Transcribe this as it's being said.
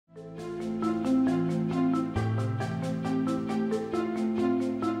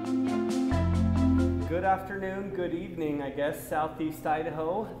good afternoon, good evening, I guess, Southeast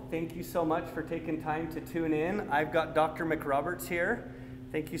Idaho. Thank you so much for taking time to tune in. I've got Dr. McRoberts here.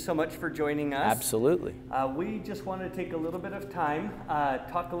 Thank you so much for joining us. Absolutely. We just wanted to take a little bit of time,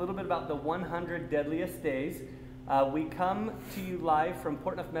 talk a little bit about the 100 deadliest days. We come to you live from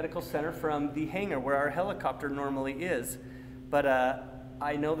Port Neuf Medical Center from the hangar where our helicopter normally is. But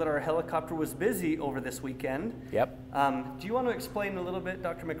I know that our helicopter was busy over this weekend. Yep. Do you want to explain a little bit,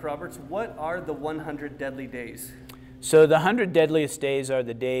 Dr. McRoberts, what are the 100 deadly days? So the 100 deadliest days are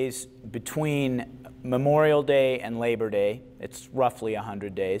the days between Memorial Day and Labor Day. It's roughly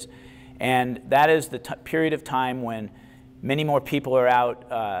 100 days. And that is the period of time when many more people are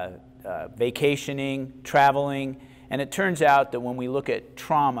out vacationing, traveling. And it turns out that when we look at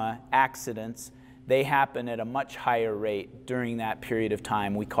trauma, accidents, they happen at a much higher rate during that period of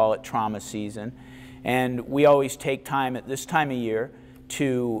time. We call it trauma season. And we always take time at this time of year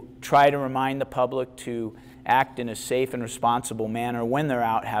to try to remind the public to act in a safe and responsible manner when they're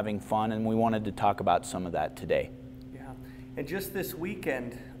out having fun, and we wanted to talk about some of that today. Yeah, and just this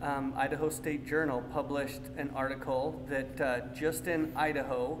weekend, Idaho State Journal published an article that just in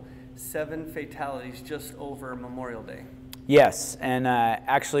Idaho, 7 fatalities just over Memorial Day. Yes, and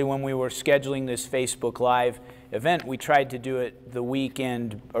actually when we were scheduling this Facebook Live event, we tried to do it the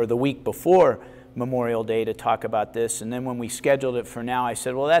weekend or the week before Memorial Day to talk about this, and then when we scheduled it for now, I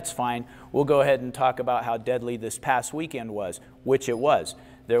said, well, that's fine. We'll go ahead and talk about how deadly this past weekend was, which it was.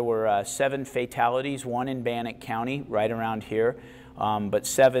 There were 7 fatalities, 1 in Bannock County, right around here, but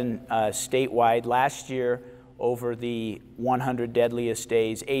 7 statewide. Last year, over the 100 deadliest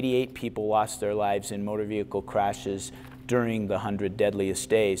days, 88 people lost their lives in motor vehicle crashes during the 100 deadliest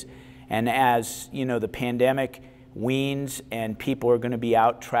days. And as you know, the pandemic weans and people are going to be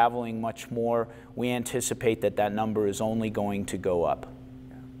out traveling much more, we anticipate that that number is only going to go up.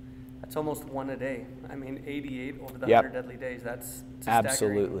 Yeah. That's almost 1 a day. I mean, 88 over the 100 deadly days. That's a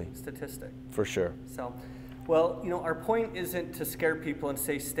staggering statistic. For sure. So, well, you know, our point isn't to scare people and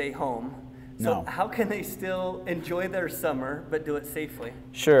say stay home. So how can they still enjoy their summer but do it safely?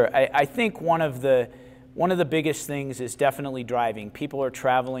 Sure. I think one of the biggest things is definitely driving. People are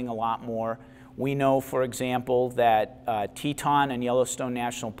traveling a lot more. We know, for example, that Teton and Yellowstone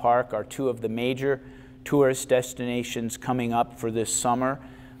National Park are 2 of the major tourist destinations coming up for this summer.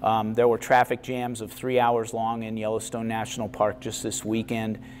 There were traffic jams of 3 hours long in Yellowstone National Park just this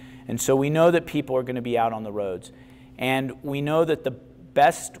weekend. And so we know that people are going to be out on the roads. And we know that the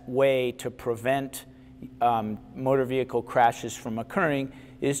best way to prevent motor vehicle crashes from occurring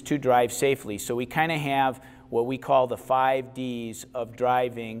is to drive safely. So we kind of have what we call the 5 Ds of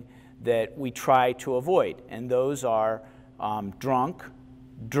driving that we try to avoid. And those are drunk,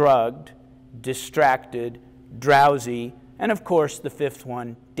 drugged, distracted, drowsy, and of course the 5th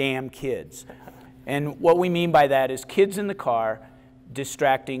one, damn kids. And what we mean by that is kids in the car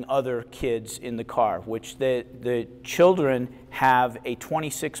distracting other kids in the car, which the children have a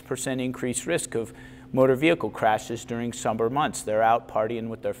 26% increased risk of motor vehicle crashes during summer months. They're out partying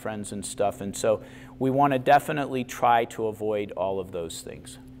with their friends and stuff, and so we want to definitely try to avoid all of those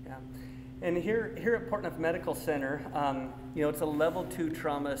things. Yeah, and here at Port Neuf Medical Center, you know, it's a level 2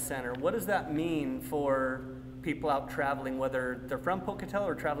 trauma center. What does that mean for people out traveling, whether they're from Pocatello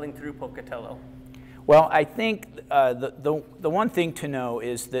or traveling through Pocatello? Well, I think the one thing to know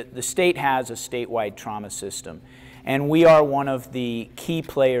is that the state has a statewide trauma system, and we are one of the key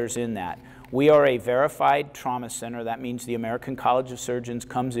players in that. We are a verified trauma center. That means the American College of Surgeons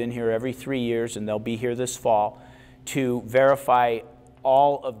comes in here every 3 years, and they'll be here this fall, to verify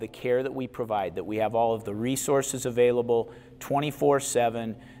all of the care that we provide, that we have all of the resources available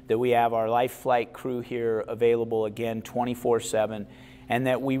 24/7, that we have our life flight crew here available again 24/7, and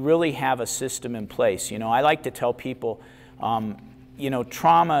that we really have a system in place. You know, I like to tell people, you know,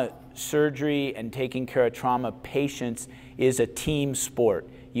 trauma surgery and taking care of trauma patients is a team sport.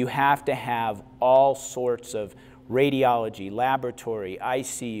 You have to have all sorts of radiology, laboratory,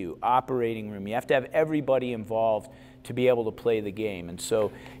 ICU, operating room. You have to have everybody involved to be able to play the game. And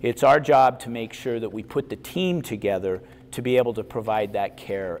so it's our job to make sure that we put the team together to be able to provide that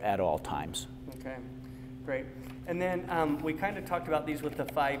care at all times. Okay, great. And then we kind of talked about these with the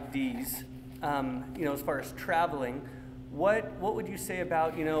 5 Ds. You know, as far as traveling, what would you say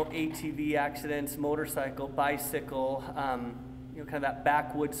about, you know, ATV accidents, motorcycle, bicycle, you know, kind of that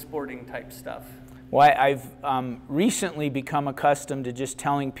backwoods sporting type stuff? Well, I've recently become accustomed to just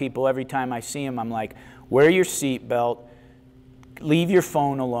telling people every time I see them, I'm like, wear your seatbelt, leave your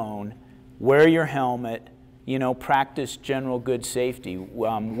phone alone, wear your helmet, you know, practice general good safety.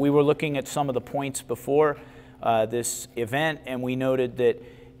 We were looking at some of the points before this event, and we noted that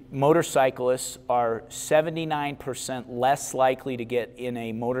motorcyclists are 79% less likely to get in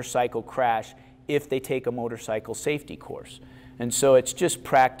a motorcycle crash if they take a motorcycle safety course. And so it's just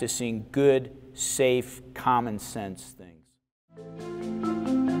practicing good, safe, common sense things.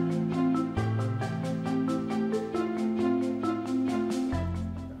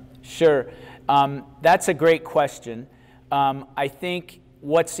 Sure. That's a great question. I think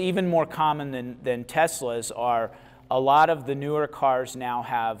what's even more common than Teslas are a lot of the newer cars now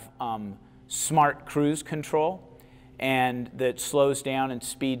have smart cruise control, and that slows down and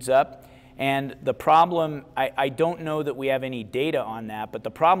speeds up. And the problem, I don't know that we have any data on that, but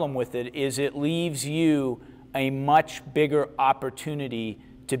the problem with it is it leaves you a much bigger opportunity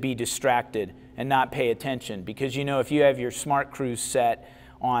to be distracted and not pay attention. Because, you know, if you have your smart cruise set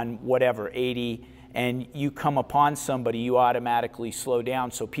on whatever, 80, and you come upon somebody, you automatically slow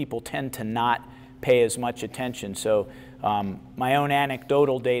down, so people tend to not pay as much attention. So my own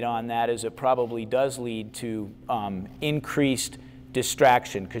anecdotal data on that is it probably does lead to increased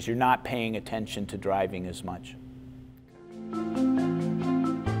distraction because you're not paying attention to driving as much.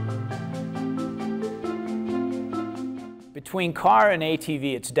 Between car and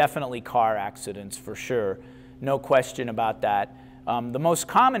ATV, it's definitely car accidents for sure, no question about that. The most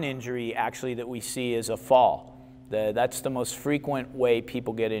common injury actually that we see is a fall. That's the most frequent way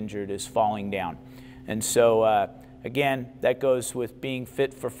people get injured, is falling down. And so again, that goes with being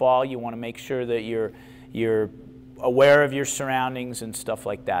fit for fall. You want to make sure that you're aware of your surroundings and stuff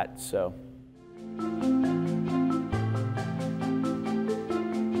like that. So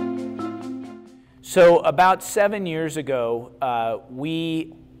about 7 years ago,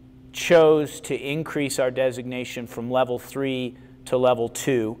 we chose to increase our designation from level 3 to level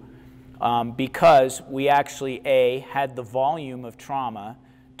 2 because we actually, had the volume of trauma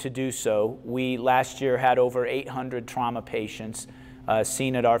to do so. We last year had over 800 trauma patients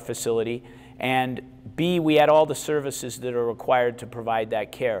seen at our facility, and B, we had all the services that are required to provide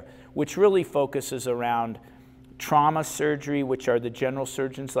that care, which really focuses around trauma surgery, which are the general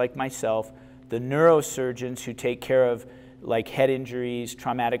surgeons like myself, the neurosurgeons who take care of like head injuries,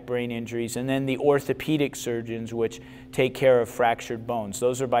 traumatic brain injuries, and then the orthopedic surgeons, which take care of fractured bones.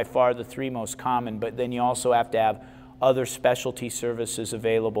 Those are by far the three most common, but then you also have to have other specialty services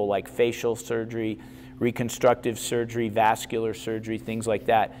available like facial surgery, reconstructive surgery, vascular surgery, things like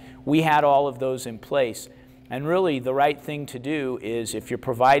that. We had all of those in place. And really the right thing to do is, if you're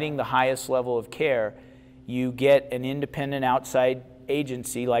providing the highest level of care, you get an independent outside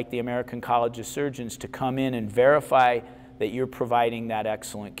agency like the American College of Surgeons to come in and verify that you're providing that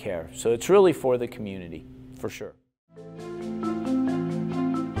excellent care. So it's really for the community, for sure.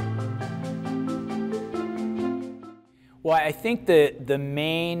 Well, I think the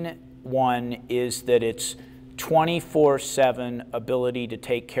main one is that it's 24/7 ability to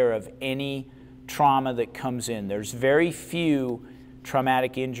take care of any trauma that comes in. There's very few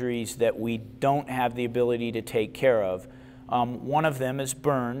traumatic injuries that we don't have the ability to take care of. One of them is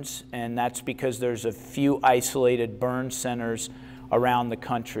burns, and that's because there's a few isolated burn centers around the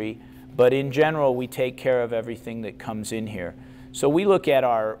country. But in general, we take care of everything that comes in here. So we look at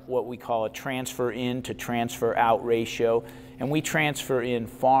our, what we call a transfer in to transfer out ratio, and we transfer in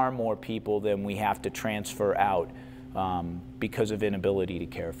far more people than we have to transfer out because of inability to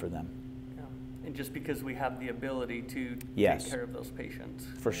care for them. Yeah. And just because we have the ability to Yes. take care of those patients.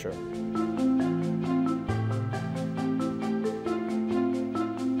 For sure.